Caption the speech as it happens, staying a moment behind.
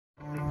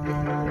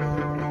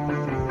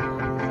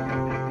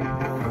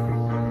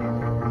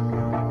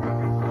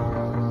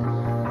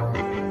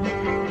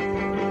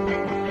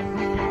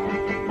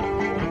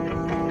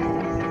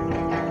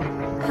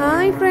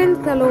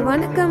Hello,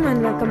 vanakkam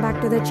and welcome back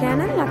to the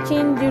channel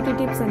Akshayan Beauty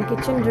Tips and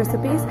Kitchen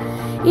Recipes.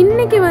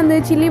 இன்னைக்கு வந்து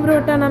chilli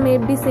parotta நாம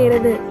எப்படி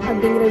செய்யறது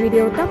அப்படிங்கற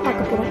வீடியோ தான்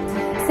பார்க்க போறோம்.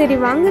 சரி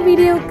வாங்க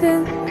வீடியோக்கு.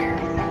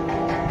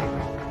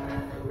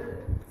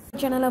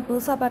 சேனலை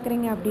புதுசாக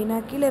பார்க்குறீங்க அப்படின்னா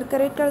கீழே இருக்க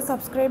ரெட் கலர்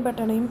சப்ஸ்கிரைப்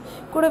பட்டனையும்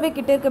கூடவே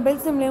கிட்ட இருக்க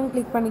பெல் சிம்லையும்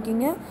கிளிக்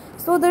பண்ணிக்கோங்க.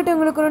 ஸோ தட்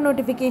உங்களுக்கு ஒரு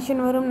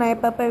நோட்டிஃபிகேஷன் வரும். நான்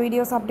எப்போ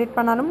வீடியோஸ் அப்டேட்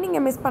பண்ணாலும்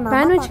நீங்கள் மிஸ் பண்ணலாம்.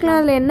 பேன் வச்சுக்கலாம்,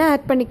 அதில் என்ன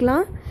ஆட்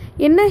பண்ணிக்கலாம்.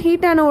 என்ன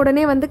ஹீட் ஆன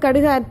உடனே வந்து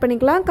கடுகு ஆட்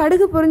பண்ணிக்கலாம்.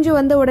 கடுகு பொரிஞ்சு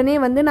வந்த உடனே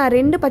வந்து நான்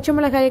 2 பச்சை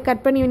மிளகாயை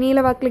கட் பண்ணி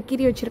நீல வாக்கில்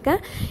கீறி வச்சுருக்கேன்.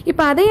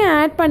 இப்போ அதையும்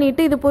ஆட்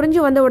பண்ணிவிட்டு இது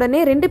பொரிஞ்சு வந்த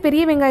உடனே 2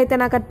 பெரிய வெங்காயத்தை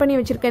நான் கட் பண்ணி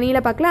வச்சுருக்கேன்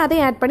நீல வாக்கில்.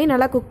 அதையும் ஆட் பண்ணி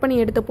நல்லா குக் பண்ணி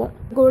எடுத்துப்போம்.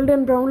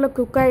 கோல்டன் ப்ரௌனில்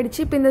குக்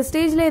ஆகிடுச்சு. இப்போ இந்த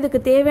ஸ்டேஜில்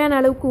இதுக்கு தேவையான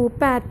அளவுக்கு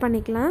உப்பை ஆட்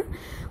பண்ணிக்கலாம்.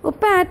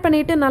 உப்பை ஆட்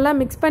பண்ணிவிட்டு நல்லா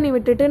மிக்ஸ் பண்ணி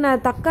விட்டுட்டு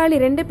நான் தக்காளி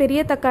 2 பெரிய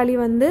தக்காளி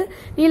வந்து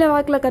நீல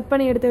வாக்கில் கட்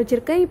பண்ணி எடுத்து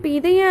வச்சுருக்கேன். இப்போ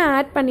இதையும்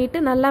ஆட் பண்ணிவிட்டு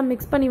நல்லா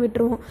மிக்ஸ் பண்ணி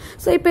விட்டுருவோம்.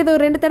 ஸோ இப்போ இதை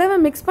ஒரு 2 தடவை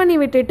மிக்ஸ் பண்ணி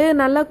விட்டுட்டு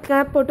நல்லா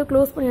கேப் போட்டு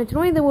க்ளோஸ் பண்ணி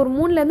வச்சுருவோம். இது ஒரு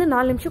 3லேருந்து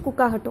 4 நிமிஷம்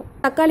குக் ஆகட்டும்.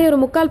 தக்காளி ஒரு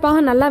 3/4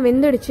 பாகம் நல்லா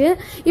வெந்துடுச்சு.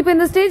 இப்போ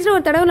இந்த ஸ்டேஜில்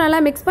ஒரு தடவை நல்லா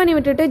மிக்ஸ் பண்ணி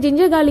விட்டுட்டு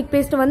ஜிஞ்சர் கார்லிக்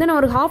பேஸ்ட் வந்து நான்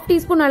ஒரு 1/2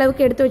 டீஸ்பூன்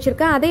அளவுக்கு எடுத்து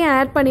வச்சுருக்கேன். அதையும்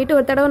ஆட் பண்ணிவிட்டு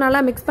ஒரு தடவை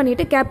நல்லா மிக்ஸ்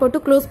பண்ணிவிட்டு கேப்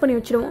போட்டு க்ளோஸ் பண்ணி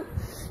வச்சுருவோம்.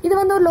 இது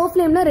வந்து ஒரு லோ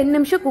ஃப்ளேமில் 2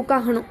 நிமிஷம் குக்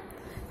ஆகணும்.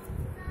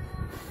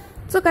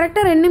 ஸோ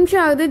கரெக்டாக 2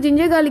 நிமிஷம் ஆகுது.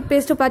 ஜிஞ்சர் கார்லிக்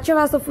பேஸ்ட்டு பச்சை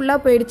வாசம் ஃபுல்லாக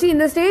போயிடுச்சு.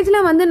 இந்த ஸ்டேஜில்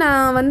வந்து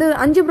நான் வந்து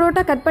 5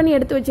 புரோட்டா கட் பண்ணி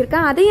எடுத்து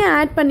வச்சுருக்கேன். அதையும்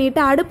ஆட்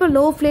பண்ணிவிட்டு அடுப்பை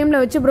லோ ஃப்ளேமில்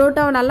வச்சு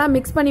புரோட்டாவை நல்லா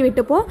மிக்ஸ் பண்ணி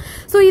விட்டுப்போம்.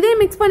 ஸோ இதே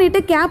மிக்ஸ்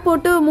பண்ணிவிட்டு கேப்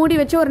போட்டு மூடி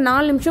வச்சு ஒரு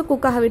 4 நிமிஷம்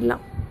குக் ஆக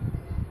விடலாம்.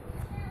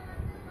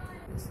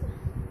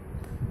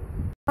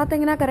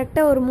 பார்த்தீங்கன்னா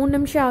கரெக்டாக ஒரு 3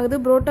 நிமிஷம் ஆகுது.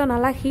 புரோட்டா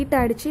நல்லா ஹீட்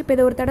ஆகிடுச்சு. இப்போ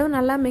இதை ஒரு தடவை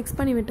நல்லா மிக்ஸ்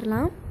பண்ணி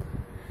விட்டுடலாம்.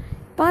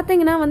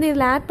 பார்த்தீங்கன்னா வந்து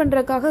இதில் ஆட்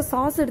பண்ணுறதுக்காக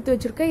சாஸ் எடுத்து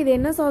வச்சுருக்கேன். இது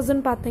என்ன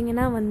சாஸ்ன்னு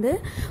பார்த்தீங்கன்னா வந்து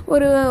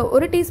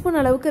ஒரு டீஸ்பூன்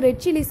அளவுக்கு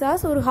ரெட் சில்லி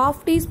சாஸ், ஒரு 1/2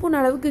 டீஸ்பூன்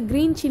அளவுக்கு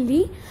க்ரீன் சில்லி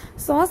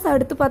சாஸ்,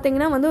 அடுத்து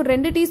பார்த்தீங்கன்னா வந்து ஒரு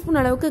 2 டீஸ்பூன்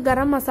அளவுக்கு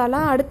கரம்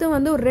மசாலா, அடுத்து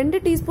வந்து ஒரு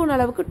 2 டீஸ்பூன்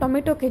அளவுக்கு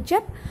டொமேட்டோ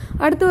கெச்சப்,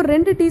 அடுத்து ஒரு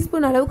 2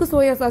 டீஸ்பூன் அளவுக்கு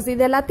சோயா சாஸ்.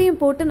 இது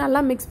எல்லாத்தையும் போட்டு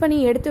நல்லா மிக்ஸ் பண்ணி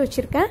எடுத்து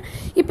வச்சுருக்கேன்.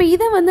 இப்போ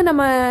இதை வந்து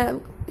நம்ம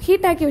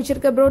ஹீட் ஆக்கி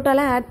வச்சுருக்க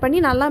புரோட்டாலாம் ஆட் பண்ணி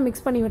நல்லா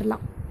மிக்ஸ் பண்ணி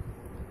விடலாம்.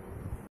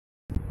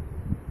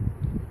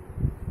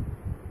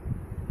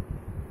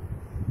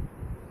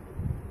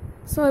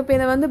 ஸோ இப்போ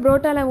இதை வந்து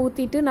புரோட்டாவில்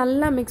ஊற்றிட்டு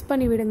நல்லா மிக்ஸ்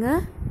பண்ணி விடுங்க.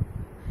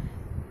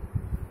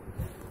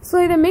 ஸோ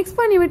இதை மிக்ஸ்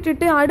பண்ணி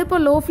விட்டுட்டு அடுப்பை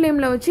லோ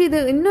ஃப்ளேமில் வச்சு இது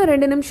இன்னும்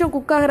 2 நிமிஷம்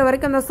குக் ஆகிற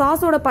வரைக்கும் அந்த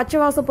சாஸோட பச்சை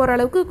வாசம் போகிற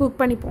அளவுக்கு குக்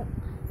பண்ணிப்போம்.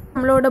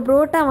 நம்மளோட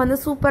புரோட்டா வந்து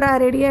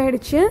சூப்பராக ரெடி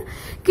ஆகிடுச்சு.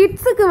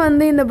 கிட்ஸுக்கு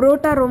வந்து இந்த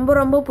புரோட்டா ரொம்ப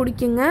ரொம்ப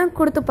பிடிக்குங்க.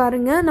 கொடுத்து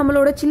பாருங்கள்.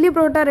 நம்மளோட சில்லி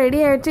புரோட்டா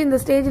ரெடி ஆகிடுச்சு. இந்த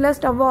ஸ்டேஜில்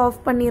ஸ்டவ்வை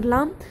ஆஃப்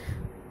பண்ணிடலாம்.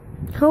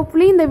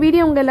 ஹோப்ஃபுல்லி இந்த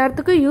வீடியோ உங்கள்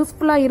எல்லாத்துக்கும்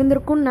யூஸ்ஃபுல்லாக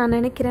இருந்திருக்கும்னு நான்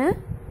நினைக்கிறேன்.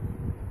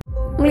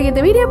 உங்களுக்கு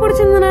இந்த வீடியோ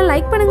பிடிச்சிருந்ததுனா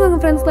லைக் பண்ணுங்க, உங்க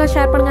ஃப்ரெண்ட்ஸ்க்கு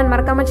ஷேர் பண்ணுங்க,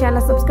 மறக்காம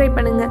சேனலை சப்ஸ்கிரைப்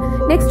பண்ணுங்க.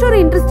 நெக்ஸ்ட் ஒரு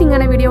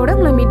இன்ட்ரெஸ்டிங்கான வீடியோவோட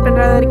உங்களை மீட்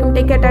பண்றது வரைக்கும்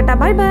take care, Tata,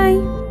 by by.